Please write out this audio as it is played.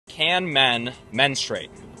Can men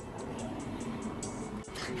menstruate?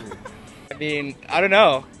 I mean, I don't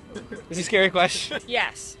know. It's a scary question.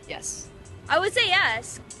 Yes. Yes. I would say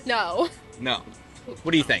yes. No. No.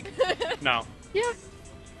 What do you think? No. Yeah.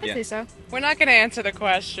 Yeah. I think so. We're not going to answer the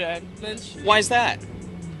question. Why is that?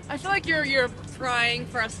 I feel like you're prying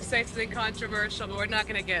for us to say something controversial, but we're not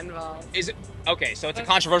going to get involved. Is it okay? So it's a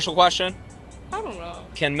controversial question. I don't know.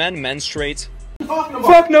 Can men menstruate?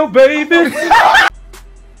 Fuck no, baby.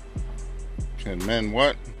 Can men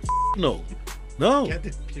what? No. No.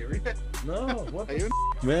 Period. No. What?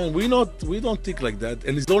 Man, we don't think like that.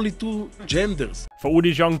 And it's only two genders. For all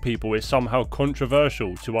these young people, it's somehow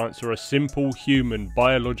controversial to answer a simple human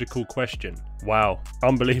biological question. Wow,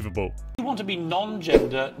 unbelievable. You want to be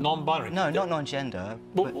non-gender, non-binary? No, not non-gender.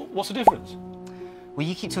 But what's the difference? Well,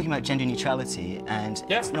 you keep talking about gender neutrality, and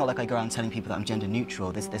it's not like I go around telling people that I'm gender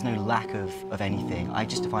neutral. There's no lack of anything. I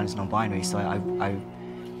just define as non-binary, so I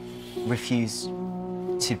refuse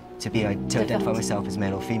to identify myself as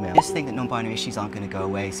male or female. I just think that non-binary issues aren't going to go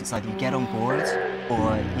away, so it's either you get on board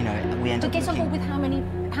or, you know, we end up get on board with how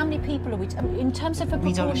many people are we, in terms of a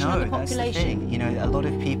proportion of the population? We don't know, that's the thing. You know, a lot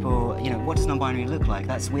of people, you know, what does non-binary look like?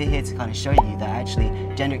 We're here to kind of show you that actually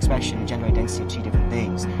gender expression and gender identity are two different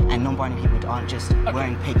things, and non-binary people aren't just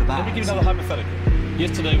wearing paper bags. Let me give you another hypothetical.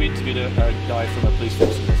 Yesterday we interviewed a guy from a police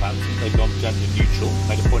force in Northampton. They've gone gender neutral,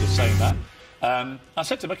 made a point of saying that. I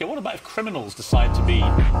said to him, okay, what about if criminals decide to be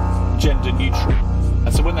gender neutral?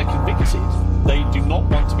 And so when they're convicted, they do not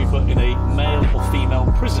want to be put in a male or female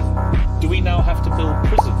prison. Do we now have to build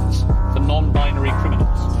prisons for non-binary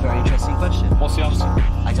criminals? Very interesting question. What's the answer?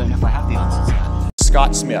 I don't know if I have the answer to that.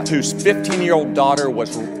 Scott Smith, whose 15-year-old daughter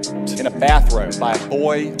was in a bathroom by a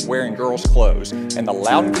boy wearing girls' clothes, and the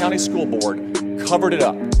Loudoun County School Board covered it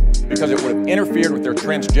up because it would have interfered with their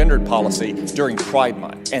transgendered policy during Pride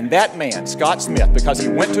Month. And that man, Scott Smith, because he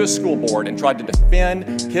went to a school board and tried to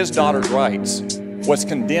defend his daughter's rights, was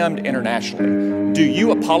condemned internationally. Do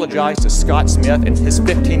you apologize to Scott Smith and his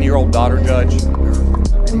 15-year-old daughter, Judge?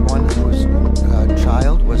 Anyone whose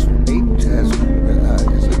child was raped is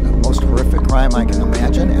the most horrific crime I can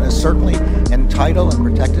imagine, and is certainly entitled and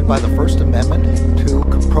protected by the First Amendment to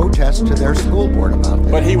protest to their school board about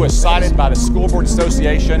that. But he was cited by the School Board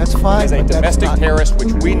Association as a domestic terrorist,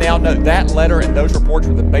 which we now know that letter and those reports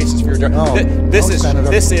were the basis for your this is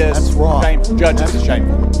shameful. Judge, this is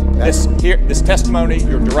shameful. This testimony,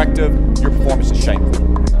 your directive, your performance is shameful.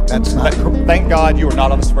 That's not. Thank God you are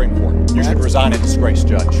not on the Supreme Court. You should resign in disgrace,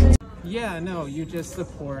 Judge. Yeah, no, you just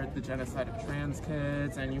support the genocide of trans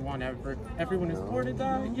kids, and you want everyone who's born to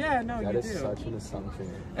die. Yeah, no, you do. That is such an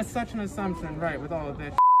assumption. It's such an assumption, right? With all of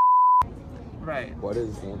this, right? What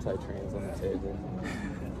is anti-trans on the table?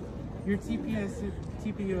 Your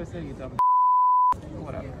TPUSA, you dumb.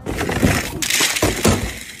 Whatever.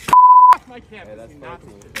 My campus,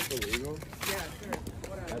 that's illegal. Yeah, sure.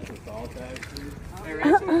 Whatever. That's assault, actually. Hey,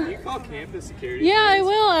 Rachel, can you call campus security? Yeah, I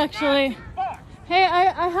will actually. Hey,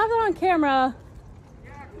 I have it on camera.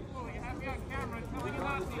 Yeah, cool. You have me on camera. Telling you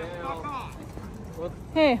not to fuck off.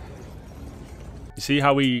 Hey. You see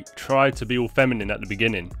how he tried to be all feminine at the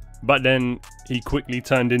beginning, but then he quickly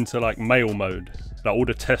turned into like male mode. Like all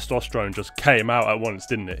the testosterone just came out at once,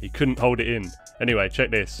 didn't it? He couldn't hold it in. Anyway,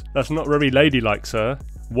 check this. That's not very ladylike, sir.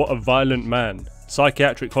 What a violent man.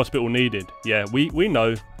 Psychiatric hospital needed. Yeah, we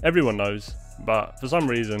know. Everyone knows. But for some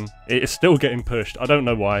reason, it is still getting pushed. I don't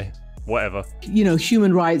know why. Whatever. You know,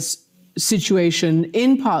 human rights situation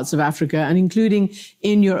in parts of Africa and including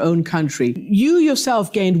in your own country. You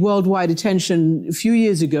yourself gained worldwide attention a few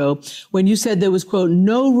years ago when you said there was, quote,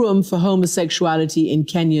 no room for homosexuality in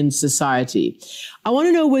Kenyan society. I want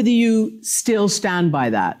to know whether you still stand by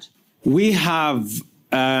that. We have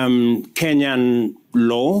Kenyan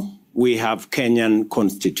law, we have Kenyan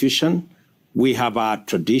constitution, we have our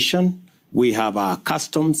tradition, we have our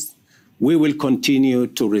customs. We will continue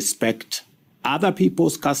to respect other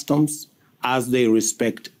people's customs as they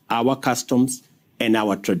respect our customs and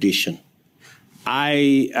our tradition.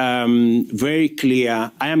 I am very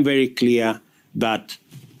clear that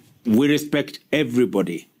we respect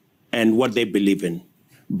everybody and what they believe in,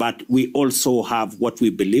 but we also have what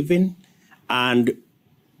we believe in, and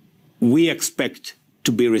we expect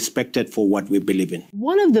to be respected for what we believe in.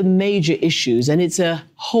 One of the major issues, and it's a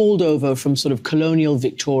holdover from sort of colonial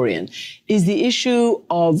Victorian, is the issue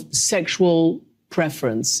of sexual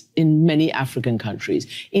preference in many African countries.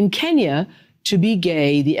 In Kenya, to be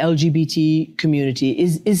gay, the LGBT community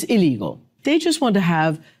is illegal. They just want to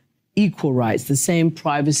have equal rights, the same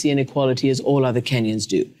privacy and equality as all other Kenyans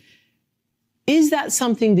do. Is that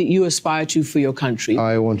something that you aspire to for your country?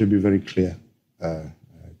 I want to be very clear,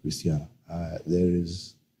 Christiana. There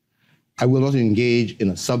is I will not engage in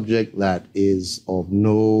a subject that is of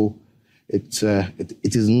no, it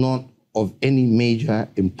is not of any major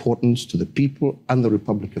importance to the people and the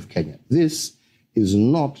Republic of Kenya. This is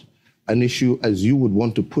not an issue, as you would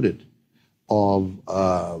want to put it, of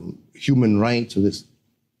human rights or this.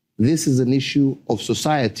 This is an issue of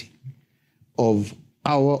society, of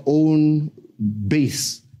our own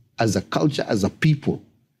base as a culture, as a people,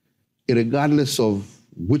 regardless of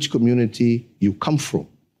which community you come from.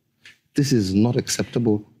 This is not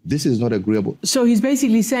acceptable. This is not agreeable. So he's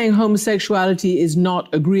basically saying homosexuality is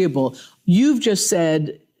not agreeable. You've just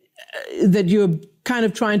said that you're kind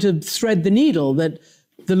of trying to thread the needle, that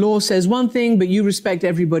the law says one thing, but you respect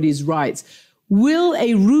everybody's rights. Will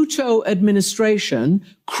a Ruto administration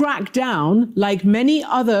crack down, like many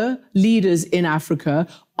other leaders in Africa,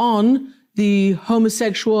 on the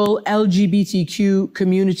homosexual LGBTQ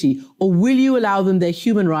community? Or will you allow them their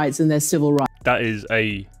human rights and their civil rights? That is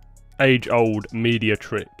a age-old media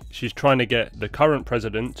trick. She's trying to get the current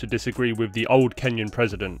president to disagree with the old Kenyan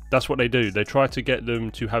president. That's what they do. They try to get them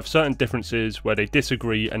to have certain differences where they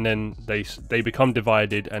disagree, and then they become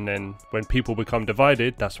divided, and then when people become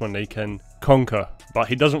divided, that's when they can conquer. But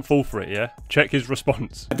he doesn't fall for it, yeah? Check his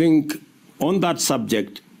response. I think on that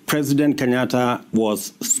subject, President Kenyatta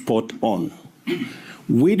was spot on.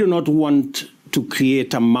 We do not want to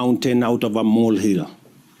create a mountain out of a molehill.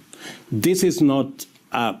 This is not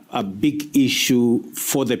a big issue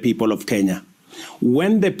for the people of Kenya.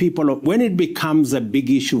 When it becomes a big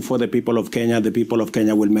issue for the people of Kenya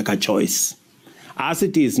will make a choice. As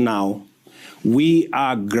it is now, we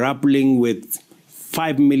are grappling with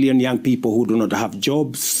 5 million young people who do not have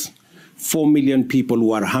jobs, 4 million people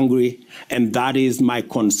who are hungry, and that is my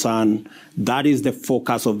concern. That is the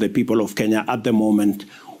focus of the people of Kenya at the moment.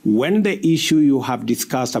 When the issue you have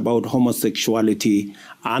discussed about homosexuality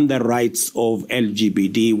and the rights of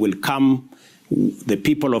LGBT will come, the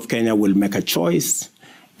people of Kenya will make a choice,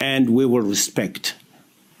 and we will respect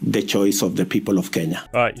the choice of the people of Kenya.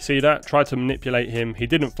 Right, you see that? Tried to manipulate him. He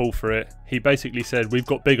didn't fall for it. He basically said we've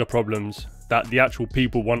got bigger problems that the actual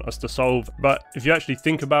people want us to solve. But if you actually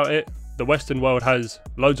think about it, the Western world has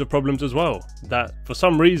loads of problems as well, that for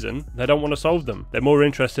some reason they don't want to solve them. They're more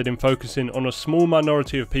interested in focusing on a small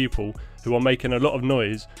minority of people who are making a lot of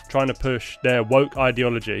noise trying to push their woke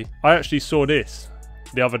ideology. I actually saw this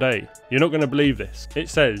the other day. You're not going to believe this. It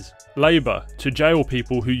says, Labour to jail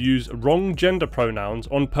people who use wrong gender pronouns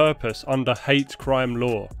on purpose under hate crime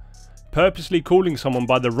law. Purposely calling someone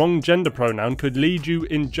by the wrong gender pronoun could lead you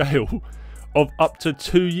in jail of up to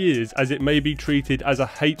 2 years, as it may be treated as a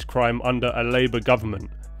hate crime under a Labour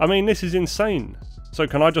government. I mean, this is insane. So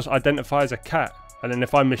can I just identify as a cat? And then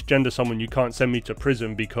if I misgender someone, you can't send me to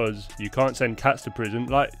prison because you can't send cats to prison?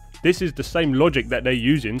 Like, this is the same logic that they're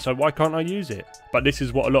using, so why can't I use it? But this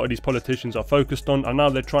is what a lot of these politicians are focused on, and now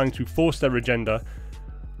they're trying to force their agenda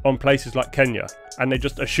on places like Kenya. And they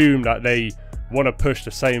just assume that they want to push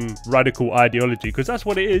the same radical ideology, because that's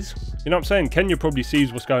what it is. You know what I'm saying? Kenya probably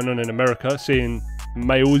sees what's going on in America, seeing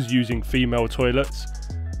males using female toilets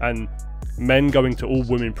and men going to all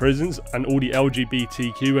women prisons and all the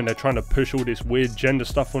LGBTQ, and they're trying to push all this weird gender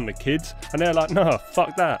stuff on the kids, and they're like, nah,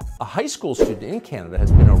 fuck that. A high school student in Canada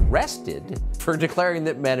has been arrested for declaring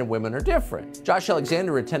that men and women are different. Josh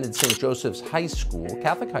Alexander attended St. Joseph's High School,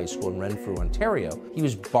 Catholic high school in Renfrew, Ontario. He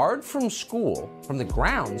was barred from school from the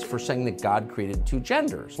grounds for saying that God created two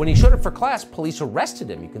genders. When he showed up for class, police arrested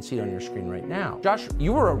him. You can see it on your screen right now. Josh,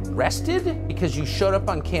 you were arrested because you showed up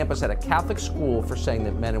on campus at a Catholic school for saying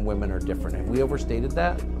that men and women are different. Have we overstated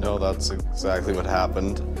that? No, that's exactly what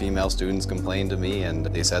happened. Female students complained to me, and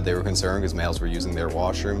they said they were concerned because males were using their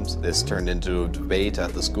washrooms. This turned into a debate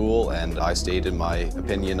at the school, and I stated my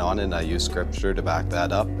opinion on it, and I used scripture to back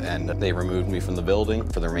that up, and they removed me from the building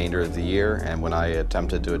for the remainder of the year, and when I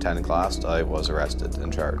attempted to attend class, I was arrested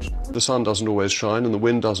and charged. The sun doesn't always shine and the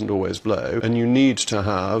wind doesn't always blow, and you need to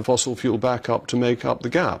have fossil fuel backup to make up the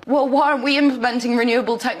gap. Well, why aren't we implementing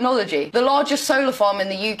renewable technology? The largest solar farm in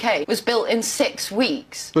the UK was built in 6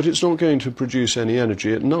 weeks. But it's not going to produce any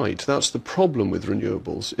energy at night. That's the problem with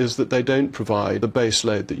renewables, is that they don't provide the base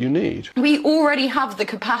load that you need. We already have the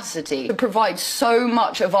capacity to provide so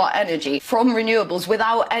much of our energy from renewables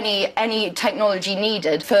without any technology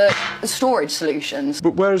needed for storage solutions.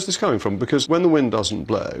 But where is this coming from? Because when the wind doesn't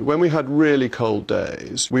blow, when we had really cold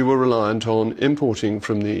days, we were reliant on importing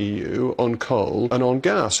from the EU, on coal and on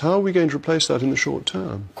gas. How are we going to replace that in the short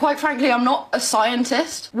term? Quite frankly, I'm not a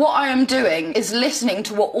scientist. What I am I'm doing is listening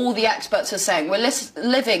to what all the experts are saying. We're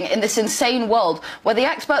living in this insane world where the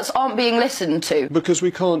experts aren't being listened to. Because we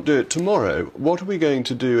can't do it tomorrow. What are we going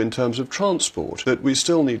to do in terms of transport? That we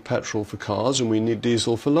still need petrol for cars and we need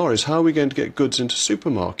diesel for lorries. How are we going to get goods into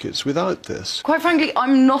supermarkets without this? Quite frankly,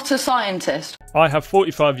 I'm not a scientist. I have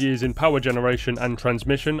 45 years in power generation and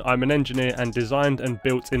transmission. I'm an engineer and designed and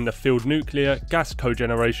built in the field nuclear, gas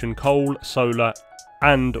cogeneration, coal, solar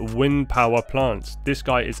and wind power plants. This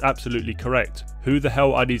guy is absolutely correct. Who the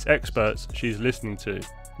hell are these experts she's listening to?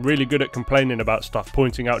 Really good at complaining about stuff,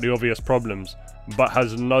 pointing out the obvious problems, but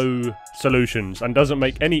has no solutions and doesn't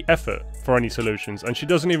make any effort for any solutions, and she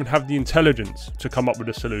doesn't even have the intelligence to come up with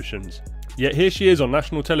the solutions. Yet here she is on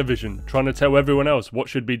national television trying to tell everyone else what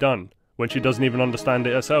should be done when she doesn't even understand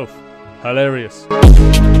it herself. Hilarious.